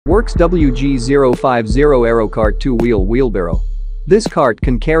Worx WG050 Aero Cart 2-wheel wheelbarrow. This cart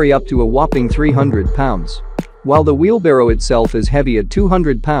can carry up to a whopping 300 pounds. While the wheelbarrow itself is heavy at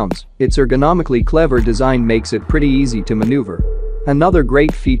 200 pounds, its ergonomically clever design makes it pretty easy to maneuver. Another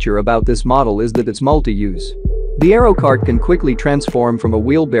great feature about this model is that it's multi-use. The Aero Cart can quickly transform from a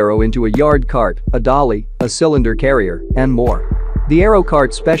wheelbarrow into a yard cart, a dolly, a cylinder carrier, and more. The Aero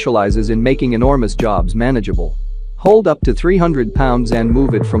Cart specializes in making enormous jobs manageable. Hold up to 300 pounds and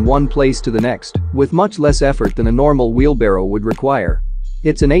move it from one place to the next, with much less effort than a normal wheelbarrow would require.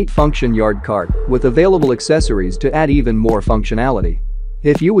 It's an 8-function yard cart, with available accessories to add even more functionality.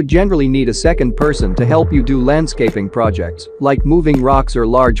 If you would generally need a second person to help you do landscaping projects, like moving rocks or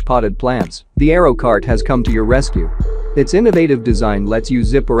large potted plants, the Aero Cart has come to your rescue. Its innovative design lets you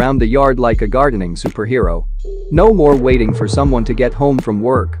zip around the yard like a gardening superhero. No more waiting for someone to get home from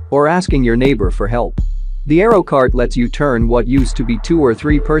work or asking your neighbor for help. The Aero Cart lets you turn what used to be 2- or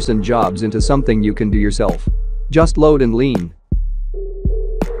 3-person jobs into something you can do yourself. Just load and lean.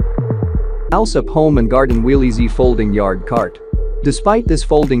 Allsop Home and Garden WheelEasy Folding Yard Cart. Despite this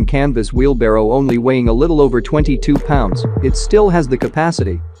folding canvas wheelbarrow only weighing a little over 22 pounds, it still has the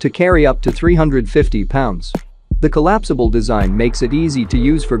capacity to carry up to 350 pounds. The collapsible design makes it easy to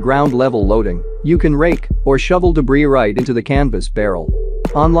use for ground-level loading. You can rake or shovel debris right into the canvas barrel.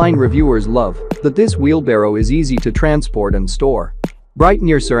 Online reviewers love that this wheelbarrow is easy to transport and store. Brighten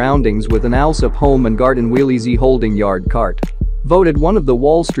your surroundings with an Allsop Home and Garden WheelEasy Holding Yard Cart. Voted one of the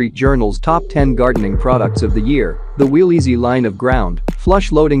Wall Street Journal's top 10 gardening products of the year, the WheelEasy line of ground,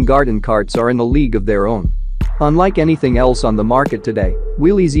 flush-loading garden carts are in a league of their own. Unlike anything else on the market today,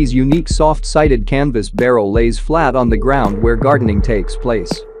 WheelEasy's unique soft-sided canvas barrel lays flat on the ground where gardening takes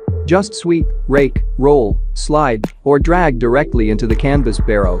place. Just sweep, rake, roll, slide, or drag directly into the canvas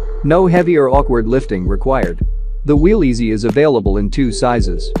barrow, no heavy or awkward lifting required. The WheelEasy is available in 2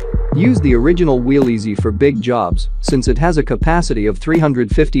 sizes. Use the original WheelEasy for big jobs, since it has a capacity of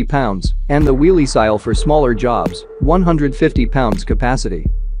 350 pounds, and the WheelEasy for smaller jobs, 150 pounds capacity.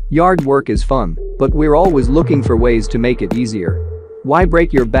 Yard work is fun, but we're always looking for ways to make it easier. Why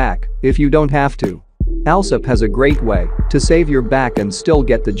break your back if you don't have to? Allsop has a great way to save your back and still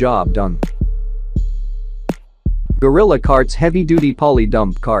get the job done. Gorilla Cart's heavy-duty poly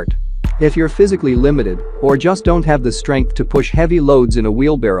dump cart. If you're physically limited or just don't have the strength to push heavy loads in a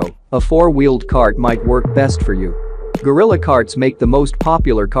wheelbarrow, a 4-wheeled cart might work best for you. Gorilla Carts make the most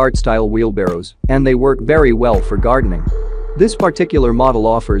popular cart-style wheelbarrows, and they work very well for gardening. This particular model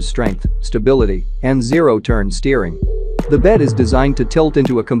offers strength, stability, and zero-turn steering. The bed is designed to tilt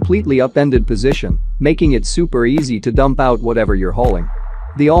into a completely upended position, making it super easy to dump out whatever you're hauling.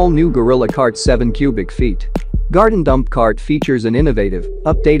 The all-new Gorilla Cart's 7 cubic feet garden dump cart features an innovative,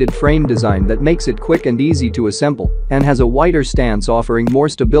 updated frame design that makes it quick and easy to assemble and has a wider stance offering more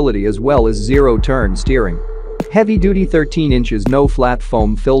stability as well as zero-turn steering. Heavy-duty 13 inches no-flat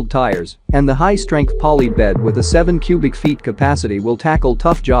foam-filled tires and the high-strength poly bed with a 7 cubic feet capacity will tackle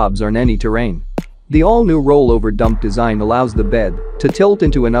tough jobs on any terrain. The all-new rollover dump design allows the bed to tilt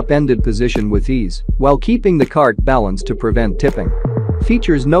into an upended position with ease while keeping the cart balanced to prevent tipping.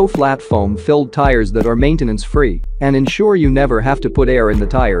 Features no flat foam-filled tires that are maintenance-free and ensure you never have to put air in the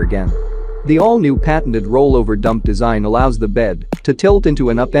tire again. The all-new patented rollover dump design allows the bed to tilt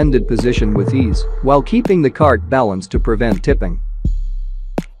into an upended position with ease while keeping the cart balanced to prevent tipping.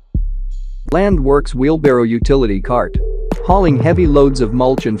 Landworks Wheelbarrow Utility Cart. Hauling heavy loads of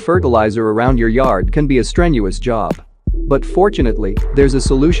mulch and fertilizer around your yard can be a strenuous job. But fortunately, there's a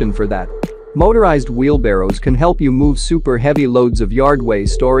solution for that. Motorized wheelbarrows can help you move super heavy loads of yard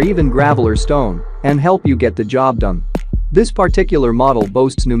waste or even gravel or stone and help you get the job done. This particular model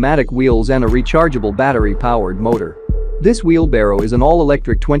boasts pneumatic wheels and a rechargeable battery-powered motor. This wheelbarrow is an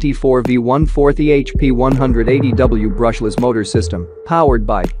all-electric 24V1/4 HP 180W brushless motor system, powered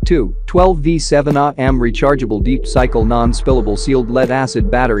by two 12V7Ah rechargeable deep-cycle non-spillable sealed lead-acid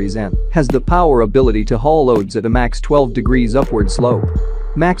batteries and has the power ability to haul loads at a max 12 degrees upward slope.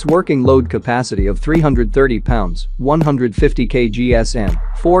 Max working load capacity of 330 pounds, 150 kgs and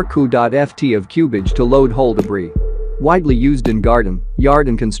 4 Cu.ft of cubage to load haul debris. Widely used in garden, yard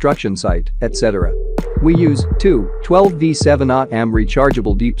and construction site, etc. We use two 12V7Ah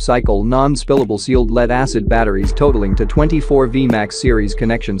rechargeable deep-cycle non-spillable sealed lead-acid batteries totaling to 24V max series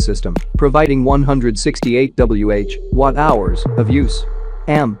connection system, providing 168 Wh/hours of use.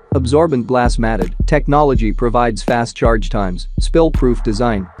 Absorbent glass matted technology provides fast charge times, spill-proof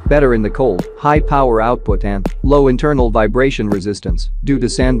design, better in the cold, high power output and low internal vibration resistance due to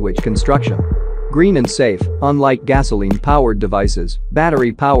sandwich construction. Green and safe, unlike gasoline-powered devices,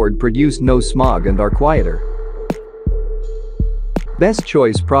 battery-powered produce no smog and are quieter. Best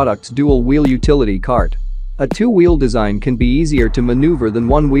Choice Products Dual Wheel Utility Cart. A two-wheel design can be easier to maneuver than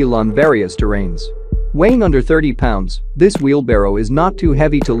one wheel on various terrains. Weighing under 30 pounds, this wheelbarrow is not too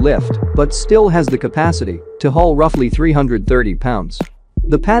heavy to lift but still has the capacity to haul roughly 330 pounds.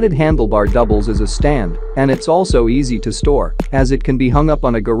 The padded handlebar doubles as a stand, and it's also easy to store as it can be hung up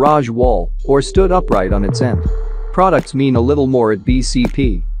on a garage wall or stood upright on its end. Products mean a little more at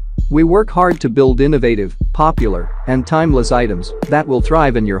BCP. We work hard to build innovative, popular, and timeless items that will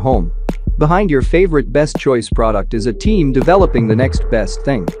thrive in your home. Behind your favorite Best Choice product is a team developing the next best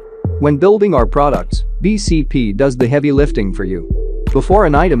thing. When building our products, BCP does the heavy lifting for you. Before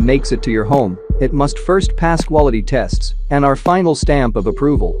an item makes it to your home, it must first pass quality tests and our final stamp of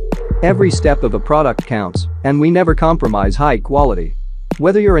approval. Every step of a product counts, and we never compromise high quality.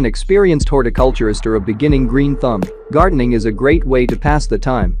 Whether you're an experienced horticulturist or a beginning green thumb, gardening is a great way to pass the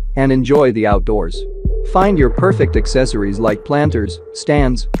time and enjoy the outdoors. Find your perfect accessories like planters,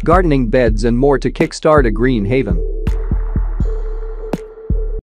 stands, gardening beds and more to kickstart a green haven.